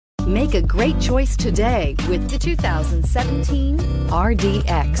Make a great choice today with the 2017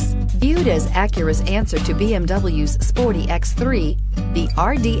 RDX. Viewed as Acura's answer to BMW's sporty X3, the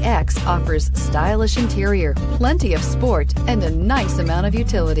RDX offers stylish interior, plenty of sport, and a nice amount of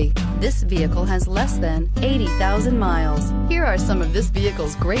utility. This vehicle has less than 80,000 miles. Here are some of this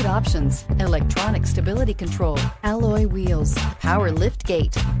vehicle's great options: electronic stability control, alloy wheels, power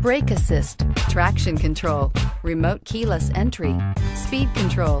liftgate, brake assist, traction control, remote keyless entry, speed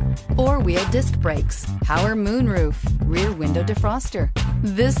control, four-wheel disc brakes, power moonroof, rear window defroster.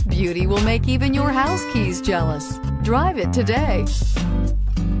 This beauty will make even your house keys jealous. Drive it today.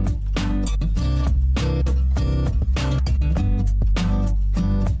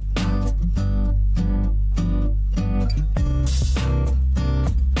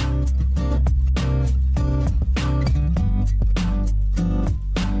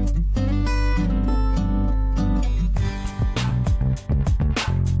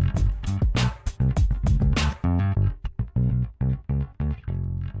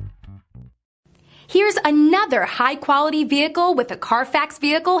 Here's another high-quality vehicle with a Carfax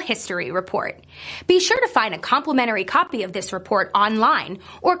Vehicle History Report. Be sure to find a complimentary copy of this report online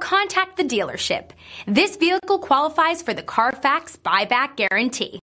or contact the dealership. This vehicle qualifies for the Carfax Buyback Guarantee.